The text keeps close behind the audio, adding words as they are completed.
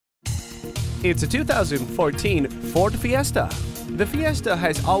It's a 2014 Ford Fiesta. The Fiesta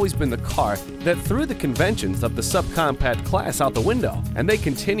has always been the car that threw the conventions of the subcompact class out the window, and they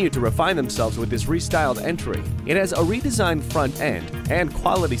continue to refine themselves with this restyled entry. It has a redesigned front end and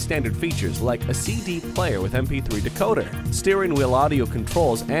quality standard features like a CD player with MP3 decoder, steering wheel audio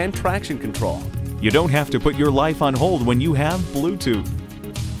controls, and traction control. You don't have to put your life on hold when you have Bluetooth.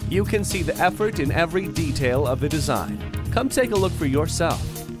 You can see the effort in every detail of the design. Come take a look for yourself.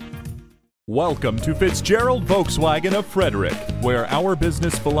 Welcome to Fitzgerald Volkswagen of Frederick, where our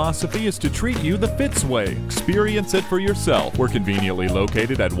business philosophy is to treat you the FitzWay. Experience it for yourself. We're conveniently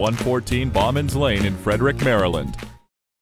located at 114 Bauman's Lane in Frederick, Maryland.